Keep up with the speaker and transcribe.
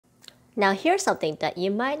Now here's something that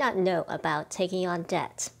you might not know about taking on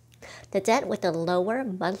debt. The debt with the lower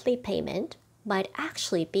monthly payment might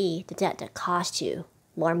actually be the debt that cost you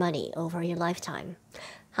more money over your lifetime.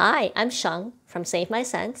 Hi, I'm Sheng from Save My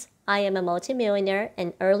Cents. I am a multimillionaire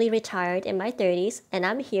and early retired in my 30s, and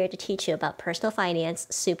I'm here to teach you about personal finance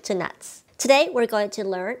soup to nuts. Today, we're going to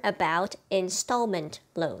learn about installment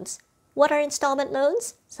loans. What are installment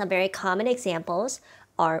loans? Some very common examples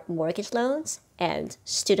are mortgage loans and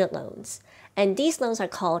student loans. And these loans are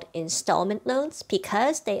called installment loans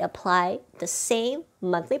because they apply the same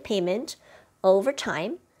monthly payment over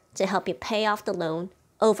time to help you pay off the loan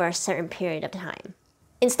over a certain period of time.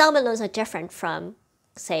 Installment loans are different from,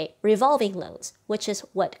 say, revolving loans, which is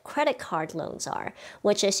what credit card loans are,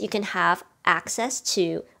 which is you can have access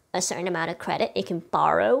to a certain amount of credit. You can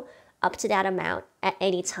borrow up to that amount at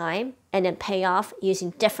any time and then pay off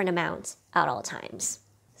using different amounts at all times.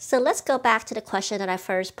 So let's go back to the question that I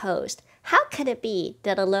first posed. How can it be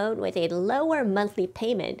that a loan with a lower monthly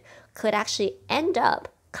payment could actually end up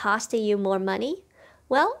costing you more money?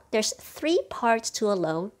 Well, there's 3 parts to a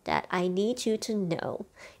loan that I need you to know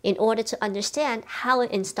in order to understand how an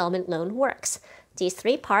installment loan works. These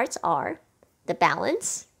 3 parts are the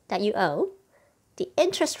balance that you owe, the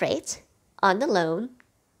interest rate on the loan,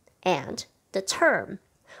 and the term,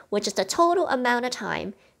 which is the total amount of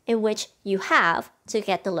time in which you have to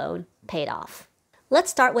get the loan paid off. Let's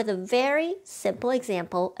start with a very simple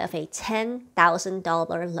example of a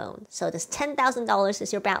 $10,000 loan. So this $10,000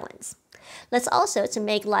 is your balance. Let's also, to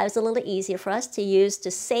make lives a little easier for us, to use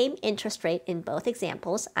the same interest rate in both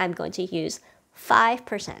examples, I'm going to use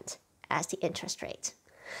 5% as the interest rate.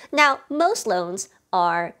 Now, most loans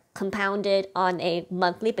are compounded on a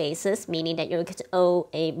monthly basis, meaning that you're going to owe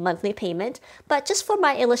a monthly payment. But just for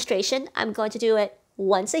my illustration, I'm going to do it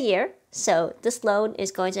once a year. So this loan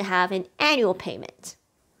is going to have an annual payment.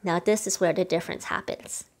 Now, this is where the difference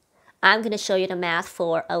happens. I'm going to show you the math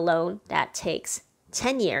for a loan that takes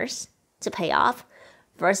 10 years to pay off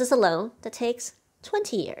versus a loan that takes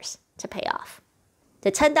 20 years to pay off.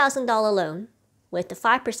 The $10,000 loan with the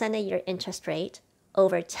 5% a year interest rate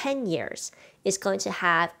over 10 years is going to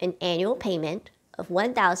have an annual payment of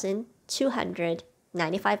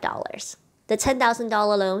 $1,295. The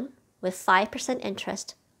 $10,000 loan with 5%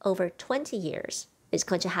 interest over 20 years is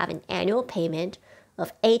going to have an annual payment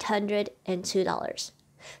of $802.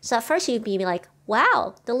 So at first you'd be like,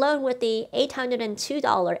 wow, the loan with the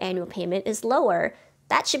 $802 annual payment is lower.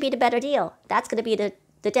 That should be the better deal. That's going to be the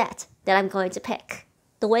debt that I'm going to pick.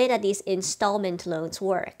 The way that these installment loans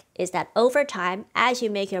work is that over time, as you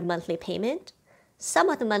make your monthly payment, some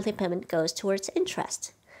of the monthly payment goes towards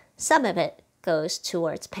interest. Some of it goes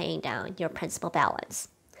towards paying down your principal balance.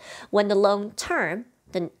 When the loan term,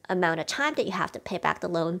 the amount of time that you have to pay back the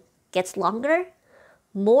loan, gets longer,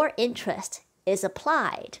 more interest is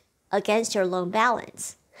applied against your loan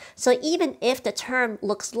balance. So even if the term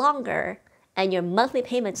looks longer and your monthly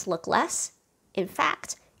payments look less, in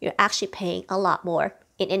fact, you're actually paying a lot more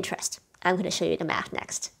in interest. I'm going to show you the math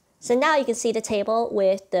next. So now you can see the table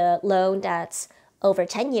with the loan that's over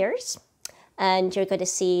 10 years. And you're going to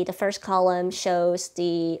see the first column shows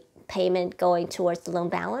the payment going towards the loan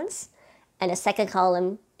balance. And the second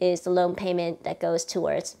column is the loan payment that goes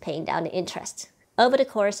towards paying down the interest. Over the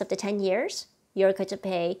course of the 10 years, you're going to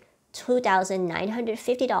pay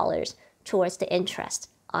 $2,950 towards the interest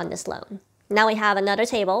on this loan. Now we have another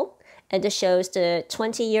table, and this shows the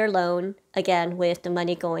 20-year loan, again with the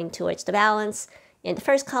money going towards the balance in the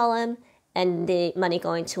first column and the money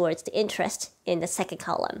going towards the interest in the second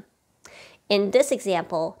column. In this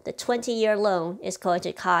example, the 20-year loan is going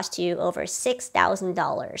to cost you over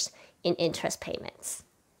 $6,000 in interest payments.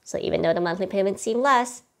 So even though the monthly payments seem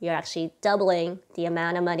less, you're actually doubling the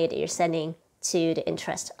amount of money that you're sending to the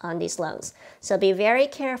interest on these loans. So be very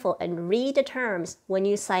careful and read the terms when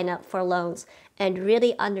you sign up for loans and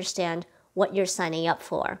really understand what you're signing up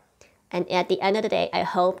for. And at the end of the day, I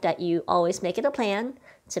hope that you always make it a plan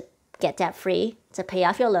to get debt free, to pay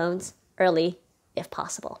off your loans early if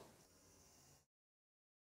possible.